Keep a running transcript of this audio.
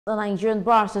The Nigerian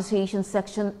Bar Association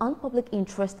section on Public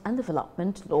Interest and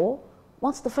Development Law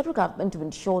wants the federal government to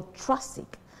ensure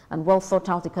drastic and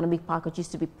well-thought-out economic packages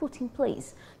to be put in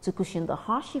place to cushion the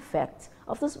harsh effects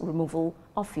of this removal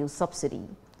of fuel subsidy.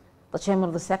 The chairman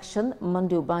of the section,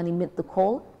 Monday Obani, made the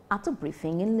call at a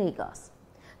briefing in Lagos.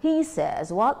 He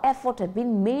says while effort had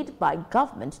been made by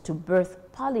government to birth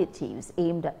palliatives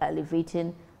aimed at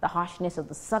alleviating the harshness of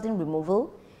the sudden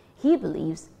removal, he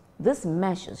believes these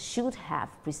measures should have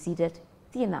preceded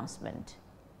the announcement.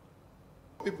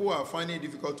 People are finding it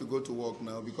difficult to go to work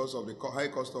now because of the high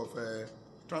cost of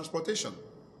transportation.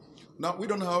 Now, we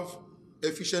don't have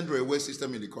efficient railway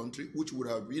system in the country, which would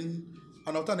have been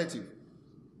an alternative.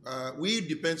 We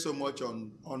depend so much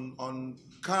on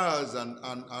cars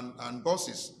and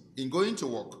buses in going to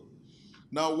work.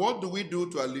 Now, what do we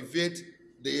do to alleviate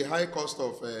the high cost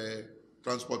of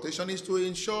transportation is to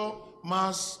ensure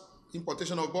mass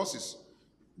importation of buses,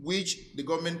 which the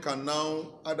government can now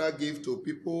either give to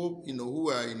people, who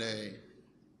are in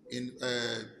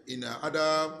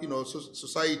other,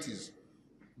 societies.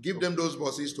 Give them those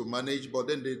buses to manage, but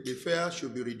then the fare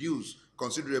should be reduced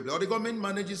considerably. Or the government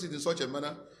manages it in such a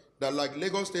manner that, like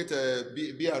Lagos State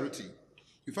BRT,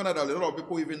 you find out that a lot of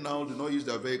people even now do not use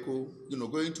their vehicle,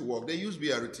 going to work. They use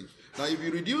BRT. Now, if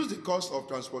you reduce the cost of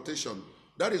transportation,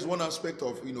 that is one aspect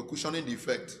of, cushioning the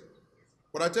effect.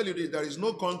 But I tell you this, there is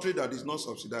no country that is not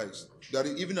subsidized. There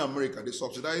is, even America, they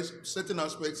subsidize certain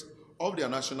aspects of their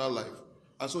national life.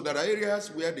 And so there are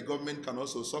areas where the government can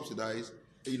also subsidize,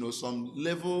 some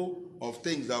level of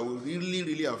things that will really,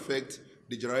 really affect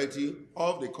the generality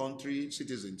of the country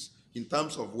citizens in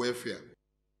terms of welfare.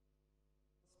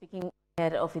 Speaking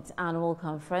ahead of its annual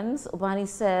conference, Obani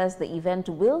says the event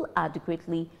will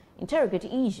adequately interrogate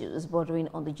issues bordering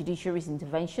on the judiciary's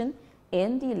intervention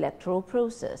in the electoral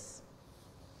process.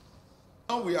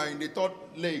 Now we are in the third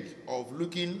leg of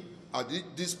looking at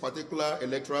this particular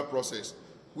electoral process.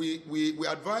 We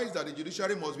advise that the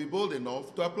judiciary must be bold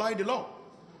enough to apply the law.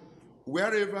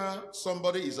 Wherever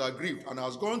somebody is aggrieved and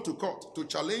has gone to court to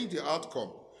challenge the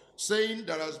outcome, saying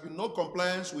there has been no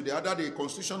compliance with either the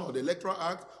Constitution or the Electoral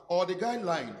Act or the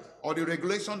guideline or the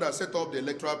regulation that set up the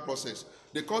electoral process,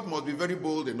 the court must be very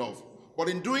bold enough. But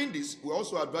in doing this, we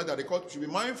also advise that the court should be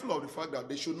mindful of the fact that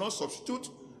they should not substitute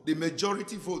the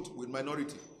majority vote with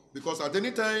minority. Because at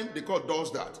any time the court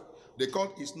does that, the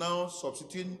court is now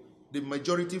substituting the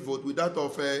majority vote with that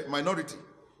of a minority.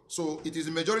 So it is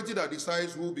the majority that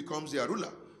decides who becomes their ruler,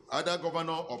 either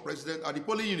governor or president at the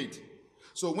polling unit.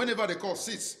 So whenever the court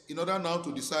sits, in order now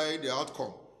to decide the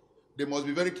outcome, they must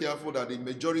be very careful that the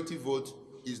majority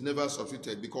vote is never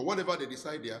substituted, because whatever they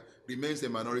decide there remains a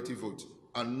minority vote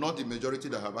and not the majority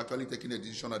that have actually taken a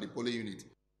decision at the polling unit.